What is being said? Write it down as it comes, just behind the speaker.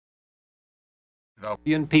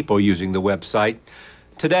Million people using the website.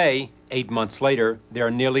 Today, 8 months later, there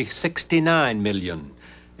are nearly 69 million,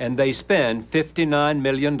 and they spend $59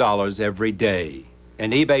 million every day.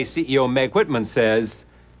 And eBay CEO Meg Whitman says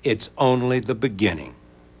it's only the beginning.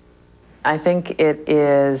 I think it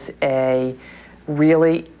is a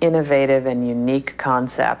really innovative and unique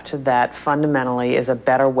concept that fundamentally is a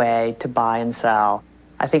better way to buy and sell.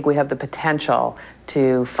 I think we have the potential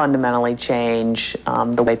to fundamentally change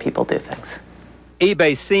the way people do things.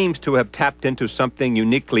 eBay seems to have tapped into something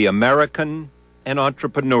uniquely American and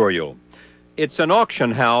entrepreneurial. It's an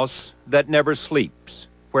auction house that never sleeps,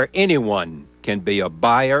 where anyone can be a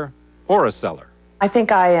buyer or a seller. I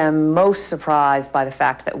think I am most surprised by the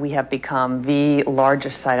fact that we have become the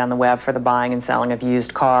largest site on the web for the buying and selling of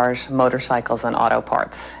used cars, motorcycles, and auto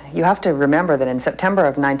parts. You have to remember that in September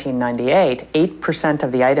of 1998, 8%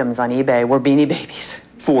 of the items on eBay were Beanie Babies.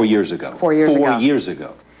 4 years ago. 4 years ago. 4 years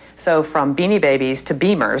ago. So from Beanie Babies to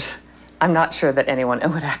Beamers, I'm not sure that anyone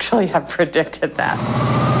would actually have predicted that.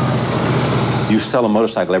 You sell a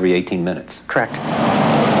motorcycle every 18 minutes. Correct.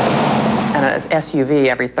 And an SUV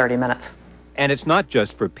every 30 minutes. And it's not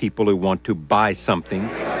just for people who want to buy something.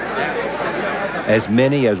 As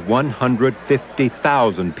many as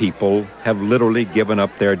 150,000 people have literally given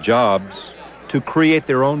up their jobs to create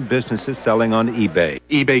their own businesses selling on eBay.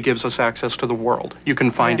 eBay gives us access to the world. You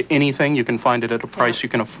can find anything, you can find it at a price you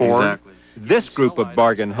can afford. Exactly. This group of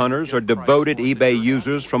bargain hunters are devoted eBay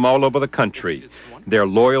users from all over the country. Their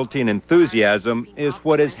loyalty and enthusiasm is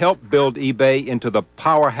what has helped build eBay into the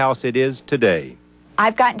powerhouse it is today.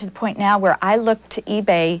 I've gotten to the point now where I look to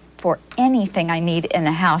eBay for anything I need in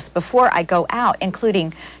the house before I go out,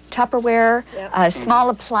 including Tupperware, small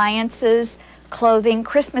appliances, clothing,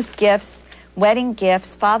 Christmas gifts, wedding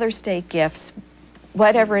gifts, Father's Day gifts,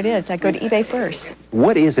 whatever it is. I go to eBay first.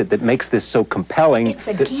 What is it that makes this so compelling? It's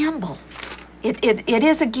a gamble. It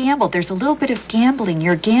is a gamble. There's a little bit of gambling.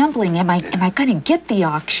 You're gambling. Am I going to get the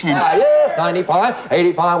auction? Yes, 95,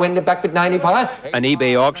 85, went it back to 95. An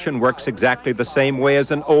eBay auction works exactly the same way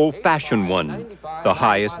as an old-fashioned one. The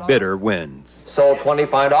highest bidder wins. Sold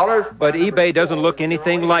 $25. But eBay doesn't look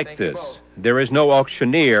anything like this. There is no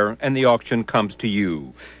auctioneer, and the auction comes to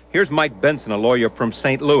you. Here's Mike Benson, a lawyer from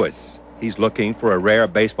St. Louis. He's looking for a rare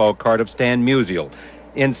baseball card of Stan Musial.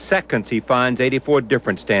 In seconds, he finds 84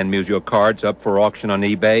 different Stan Musial cards up for auction on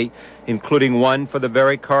eBay, including one for the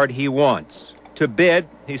very card he wants. To bid,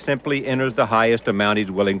 he simply enters the highest amount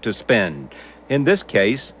he's willing to spend. In this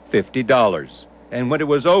case, $50. And when it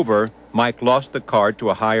was over, Mike lost the card to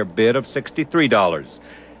a higher bid of $63.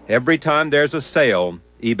 Every time there's a sale,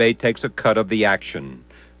 eBay takes a cut of the action.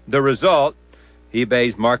 The result,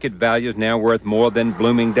 eBay's market value is now worth more than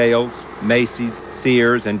Bloomingdale's, Macy's,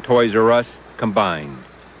 Sears, and Toys R Us combined.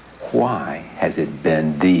 Why has it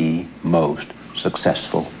been the most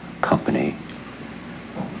successful company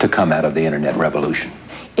to come out of the internet revolution?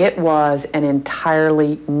 It was an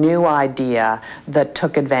entirely new idea that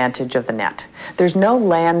took advantage of the net. There's no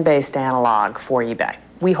land-based analog for eBay.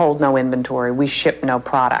 We hold no inventory. We ship no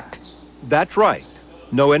product. That's right.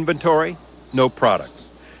 No inventory, no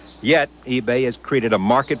products. Yet, eBay has created a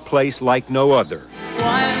marketplace like no other.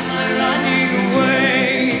 Why am I running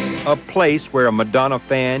away? A place where a Madonna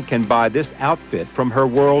fan can buy this outfit from her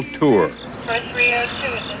world tour.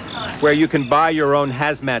 Where you can buy your own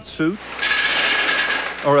hazmat suit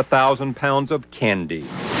or 1,000 pounds of candy.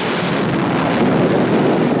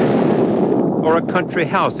 Or a country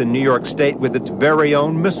house in New York State with its very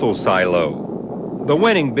own missile silo. The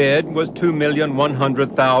winning bid was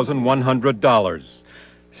 $2,100,100.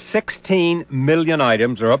 16 million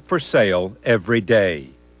items are up for sale every day.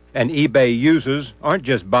 And eBay users aren't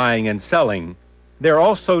just buying and selling, they're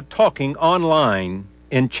also talking online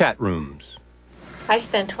in chat rooms. I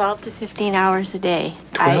spend 12 to 15 hours a day.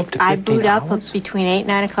 12 to 15 I boot up hours? between 8 and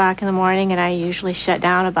 9 o'clock in the morning, and I usually shut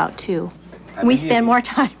down about 2. We spend more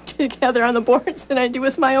time together on the boards than I do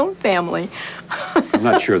with my own family. I'm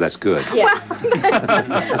not sure that's good. Yeah.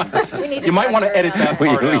 You might want to edit that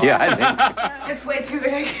part out. Yeah, I think. It's way too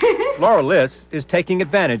big. Laura Liss is taking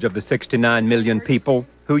advantage of the 69 million people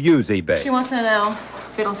who use eBay. She wants to know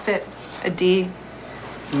if it'll fit a D.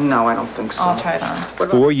 No, I don't think so. I'll try it on.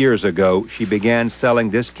 4 years ago, she began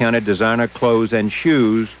selling discounted designer clothes and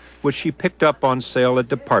shoes, which she picked up on sale at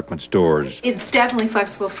department stores. It's definitely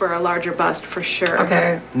flexible for a larger bust, for sure.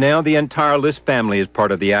 Okay. Now the entire Liss family is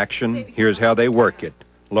part of the action. Here's how they work it.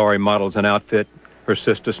 Laurie models an outfit. Her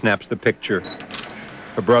sister snaps the picture.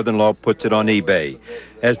 Her brother-in-law puts it on eBay.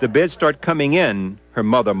 As the bids start coming in, her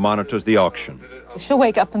mother monitors the auction. She'll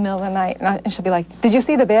wake up in the middle of the night and she'll be like, "Did you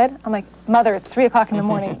see the bid?" I'm like, "Mother, it's 3 o'clock in the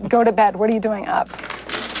morning. Go to bed. What are you doing up?"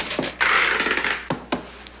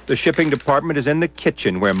 The shipping department is in the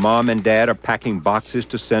kitchen where Mom and Dad are packing boxes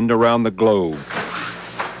to send around the globe.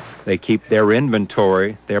 They keep their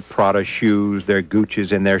inventory, their Prada shoes, their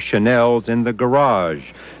Gucci's, and their Chanel's in the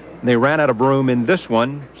garage. They ran out of room in this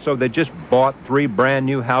one, so they just bought 3 brand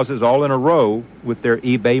new houses all in a row with their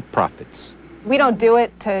eBay profits. We don't do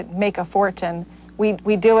it to make a fortune. We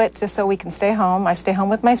do it just so we can stay home. I stay home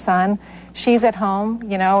with my son. She's at home.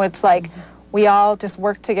 You know, it's like we all just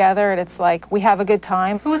work together, and it's like we have a good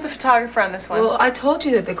time. Who was the photographer on this one? Well, I told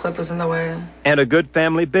you that the clip was in the way. And a good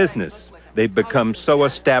family business. They've become so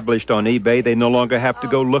established on eBay, they no longer have to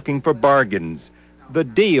go looking for bargains. The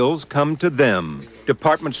deals come to them.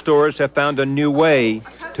 Department stores have found a new way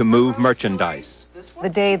to move merchandise. The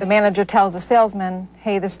day the manager tells the salesman,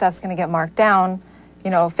 hey, this stuff's going to get marked down,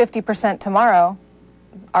 50% tomorrow,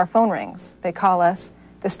 our phone rings. They call us.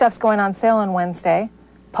 The stuff's going on sale on Wednesday.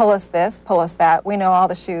 Pull us this, pull us that. We know all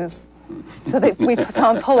the shoes. So we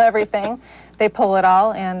tell them pull everything. They pull it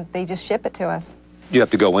all, and they just ship it to us. You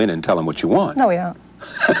have to go in and tell them what you want. No, we don't.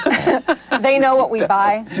 They know what we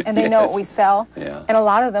buy, and they know what we sell. Yeah. And a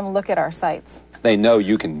lot of them look at our sites. They know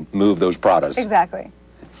you can move those products. Exactly.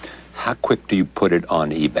 How quick do you put it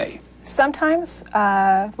on eBay? Sometimes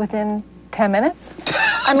within 10 minutes.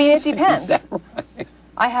 I mean, it depends. Is that right?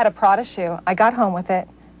 I had a Prada shoe. I got home with it,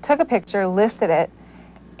 took a picture, listed it,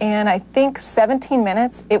 and I think 17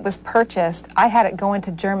 minutes it was purchased. I had it go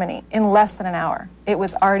into Germany in less than an hour. It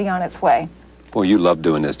was already on its way. Well, you love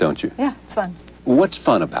doing this, don't you? Yeah, it's fun. What's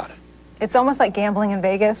fun about it? It's almost like gambling in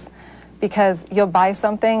Vegas, because you'll buy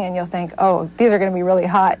something and you'll think, oh, these are going to be really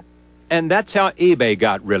hot. And that's how eBay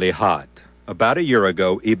got really hot. About a year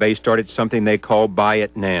ago, eBay started something they call Buy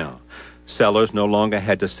It Now. Sellers no longer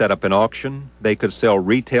had to set up an auction. They could sell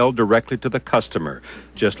retail directly to the customer,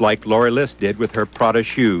 just like Lori List did with her Prada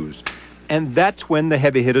shoes. And that's when the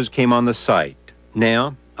heavy hitters came on the site.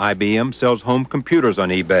 Now, IBM sells home computers on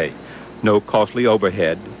eBay. No costly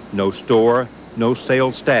overhead, no store, no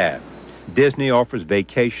sales staff. Disney offers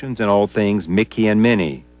vacations and all things Mickey and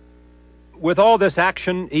Minnie. With all this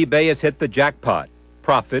action, eBay has hit the jackpot.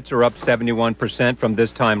 Profits are up 71% from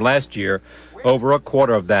this time last year, over a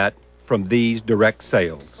quarter of that from these direct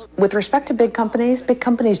sales. With respect to big companies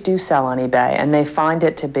do sell on eBay, and they find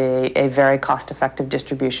it to be a very cost-effective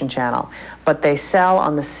distribution channel. But they sell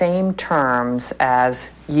on the same terms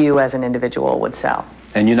as you as an individual would sell.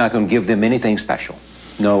 And you're not going to give them anything special?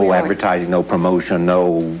 No advertising, no promotion,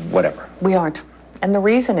 no whatever? We aren't. And the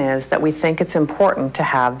reason is that we think it's important to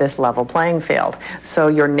have this level playing field, so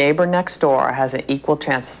your neighbor next door has an equal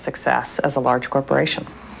chance of success as a large corporation.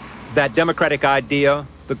 That democratic idea,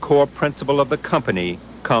 the core principle of the company,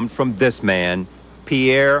 comes from this man,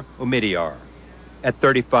 Pierre Omidyar. At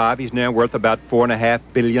 35, he's now worth about $4.5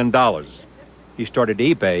 billion. He started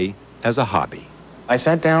eBay as a hobby. I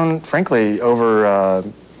sat down, frankly, over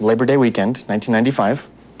Labor Day weekend, 1995,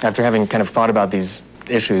 after having kind of thought about these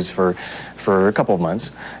issues for a couple of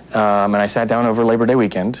months. And I sat down over Labor Day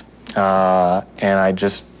weekend, and I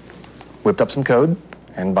just whipped up some code,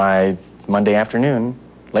 and by Monday afternoon,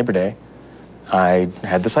 Labor Day, I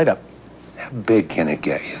had the site up. How big can it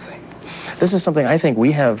get, you think? This is something I think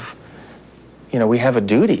we have, we have a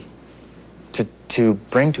duty to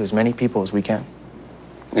bring to as many people as we can.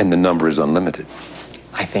 And the number is unlimited.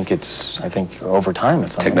 I think over time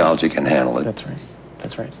it's unlimited. Technology can handle it. That's right.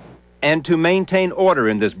 That's right. And to maintain order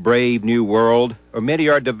in this brave new world,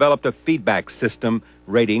 Omidyar developed a feedback system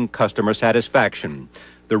rating customer satisfaction.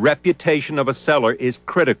 The reputation of a seller is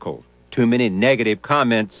critical. Too many negative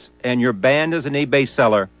comments, and you're banned as an eBay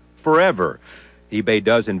seller forever. eBay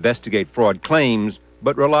does investigate fraud claims,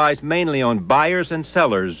 but relies mainly on buyers and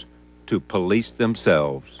sellers to police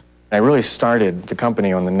themselves. I really started the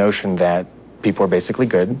company on the notion that people are basically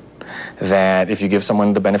good, that if you give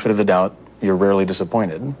someone the benefit of the doubt, you're rarely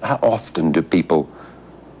disappointed. How often do people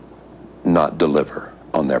not deliver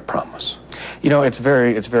on their promise? It's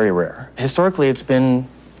very rare. Historically, it's been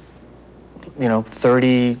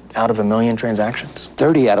 30 out of a million transactions.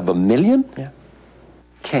 30 out of a million? Yeah.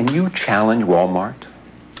 Can you challenge Walmart?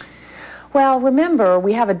 Well, remember,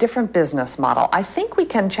 we have a different business model. I think we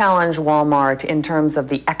can challenge Walmart in terms of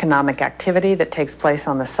the economic activity that takes place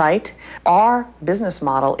on the site. Our business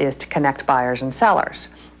model is to connect buyers and sellers.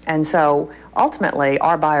 And so, ultimately,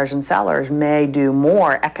 our buyers and sellers may do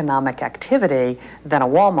more economic activity than a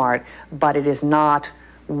Walmart, but it is not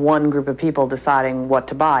one group of people deciding what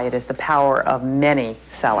to buy. It is the power of many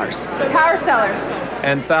sellers. PowerSellers.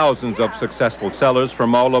 And thousands of successful sellers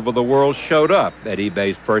from all over the world showed up at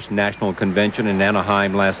eBay's first national convention in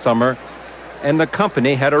Anaheim last summer, and the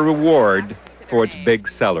company had a reward for its big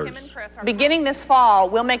sellers. Beginning this fall,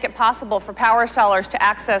 we'll make it possible for PowerSellers to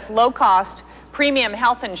access low-cost premium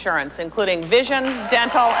health insurance, including vision,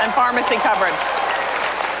 dental, and pharmacy coverage.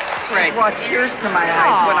 It brought tears to my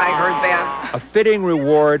eyes when I heard that. A fitting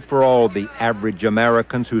reward for all the average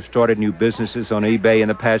Americans who started new businesses on eBay in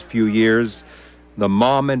the past few years. The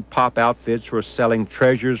mom and pop outfits who are selling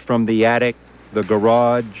treasures from the attic, the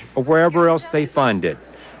garage, or wherever else they find it.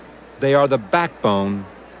 They are the backbone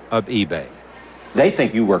of eBay. They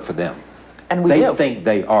think you work for them. And we do. They think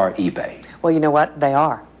they are eBay. Well, you know what? They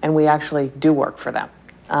are. And we actually do work for them.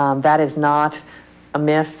 That is not a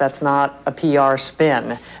myth. That's not a PR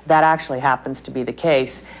spin. That actually happens to be the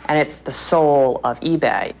case. And it's the soul of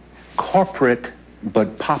eBay. Corporate,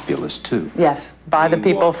 but populist, too. Yes. By the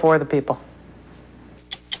people, for the people.